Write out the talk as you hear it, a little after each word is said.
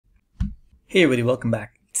Hey everybody, welcome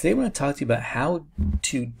back. Today I want to talk to you about how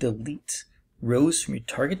to delete rows from your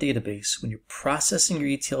target database when you're processing your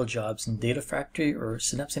ETL jobs in Data Factory or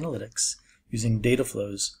Synapse Analytics using data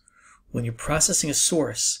flows when you're processing a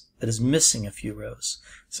source that is missing a few rows.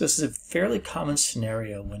 So this is a fairly common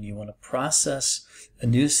scenario when you want to process a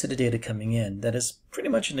new set of data coming in that is pretty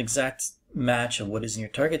much an exact match of what is in your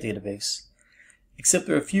target database, except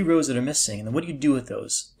there are a few rows that are missing. And then what do you do with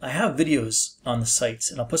those? I have videos on the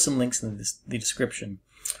sites, and I'll put some links in the description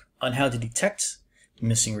on how to detect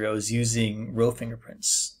missing rows using row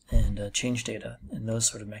fingerprints and change data and those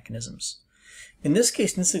sort of mechanisms. In this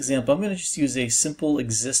case, in this example, I'm going to just use a simple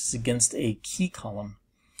exists against a key column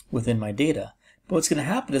within my data. But what's going to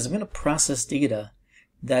happen is I'm going to process data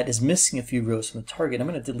that is missing a few rows from the target. I'm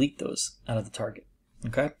going to delete those out of the target.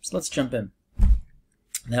 Okay, so let's jump in.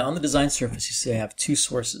 Now on the design surface, you see I have two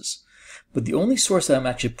sources, but the only source that I'm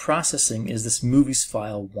actually processing is this movies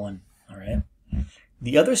file 1. All right.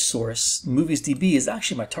 The other source, movies.db, is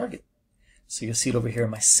actually my target. So you'll see it over here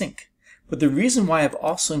in my sink. But the reason why I've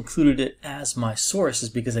also included it as my source is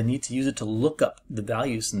because I need to use it to look up the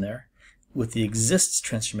values in there with the exists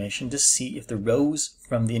transformation to see if the rows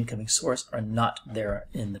from the incoming source are not there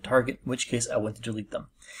in the target, in which case I want to delete them.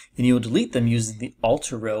 And you will delete them using the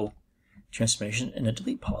alter row transformation and a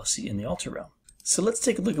delete policy in the alter row. So let's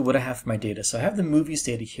take a look at what I have for my data. So I have the movies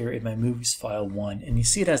data here in my movies file 1, and you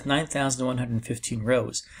see it has 9,115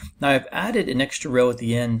 rows. Now I've added an extra row at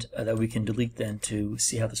the end that we can delete then to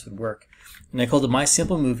see how this would work. And I called it my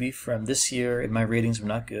sample movie from this year, and my ratings were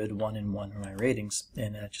not good. 1 and 1 were my ratings,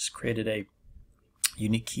 and I just created a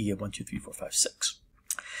unique key of 1, 2, 3, 4, 5, 6.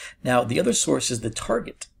 Now the other source is the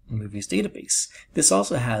target movies database. This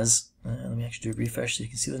also has, let me actually do a refresh so you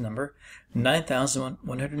can see the number,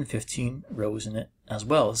 9,115 rows in it as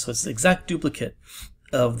well. So it's the exact duplicate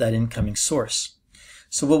of that incoming source.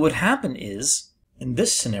 So what would happen is, in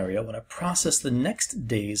this scenario, when I process the next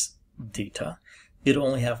day's data, it'll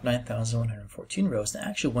only have 9,114 rows, and I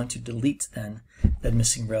actually want to delete then that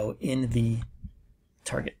missing row in the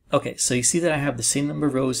target. Okay, so you see that I have the same number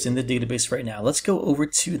of rows in the database right now. Let's go over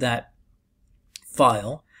to that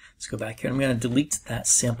file. Let's go back here. I'm going to delete that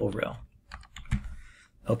sample row.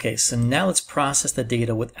 Okay, so now let's process the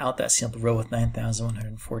data without that sample row with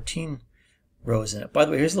 9,114 rows in it. By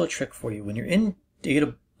the way, here's a little trick for you. When you're in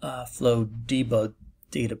data flow debug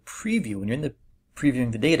data preview, when you're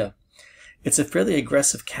previewing the data, it's a fairly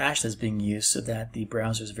aggressive cache that's being used so that the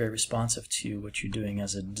browser is very responsive to what you're doing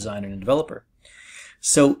as a designer and a developer.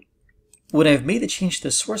 So when I've made the change to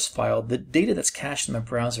the source file, the data that's cached in my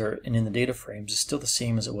browser and in the data frames is still the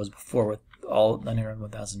same as it was before with all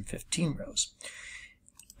 901,015 rows.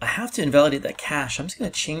 I have to invalidate that cache. I'm just going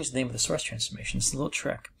to change the name of the source transformation. It's a little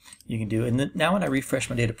trick you can do. And then now when I refresh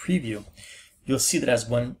my data preview, you'll see that it has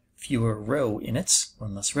one fewer row in it,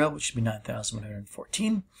 one less row, which should be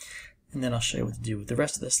 9,114. And then I'll show you what to do with the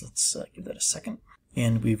rest of this. Let's give that a second.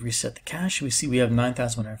 And we've reset the cache. We see we have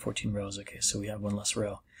 9,114 rows. Okay, so we have one less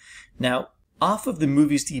row. Now, off of the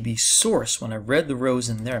movies.db source, when I read the rows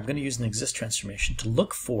in there, I'm going to use an exist transformation to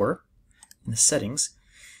look for, in the settings,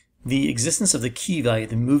 the existence of the key value,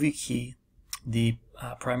 the movie key, the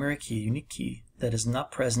primary key, unique key, that is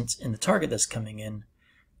not present in the target that's coming in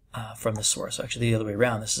from the source. Actually, the other way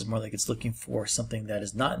around. This is more like it's looking for something that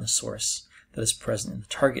is not in the source that is present in the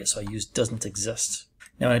target, so I use doesn't exist.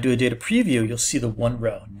 Now when I do a data preview, you'll see the one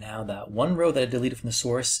row. Now that one row that I deleted from the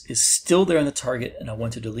source is still there in the target, and I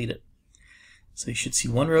want to delete it. So you should see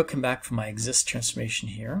one row come back from my exist transformation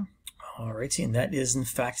here. Alrighty, and that is in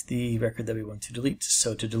fact the record that we want to delete.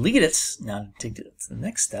 So to delete it, now to take it to the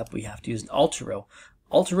next step, we have to use an alter row.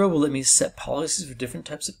 Alter row will let me set policies for different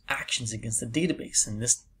types of actions against the database. In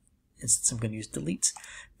this instance, I'm going to use delete.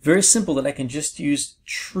 Very simple that I can just use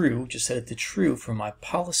true, just set it to true for my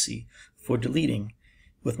policy for deleting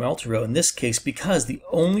with my alter row. In this case, because the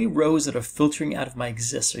only rows that are filtering out of my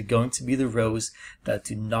exist are going to be the rows that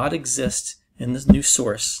do not exist in this new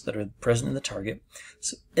source that are present in the target.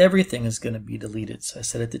 So everything is going to be deleted. So I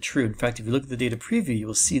set it to true. In fact, if you look at the data preview, you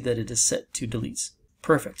will see that it is set to delete.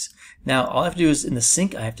 Perfect. Now all I have to do is in the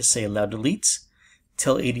sync, I have to say allow delete,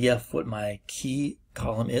 tell ADF what my key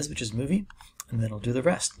column is, which is movie, and then it'll do the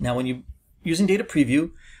rest. Now when you're using data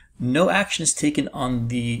preview, no action is taken on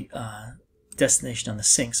the destination on the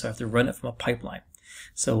sync, so I have to run it from a pipeline.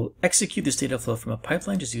 So execute this data flow from a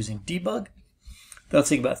pipeline just using debug. That'll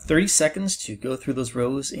take about 30 seconds to go through those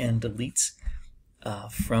rows and delete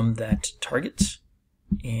from that target.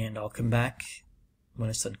 And I'll come back when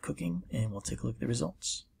it's done cooking and we'll take a look at the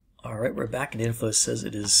results. Alright, we're back, and data flow says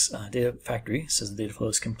it is data factory, says the data flow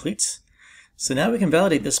is complete. So now we can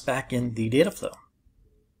validate this back in the data flow.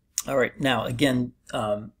 All right, now again,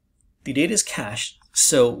 the data is cached.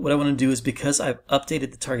 So what I want to do is, because I've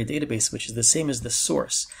updated the target database, which is the same as the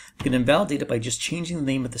source, I can invalidate it by just changing the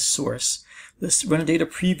name of the source. Let's run a data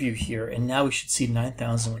preview here, and now we should see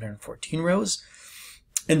 9,114 rows.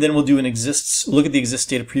 And then we'll do look at the exists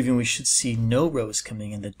data preview, and we should see no rows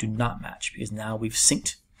coming in that do not match, because now we've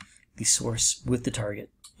synced the source with the target.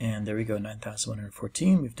 And there we go,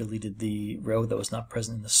 9,114. We've deleted the row that was not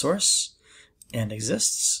present in the source, and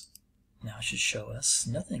exists now should show us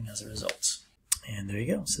nothing as a result. And there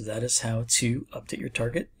you go. So that is how to update your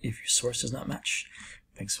target if your source does not match.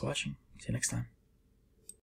 Thanks for watching. See you next time.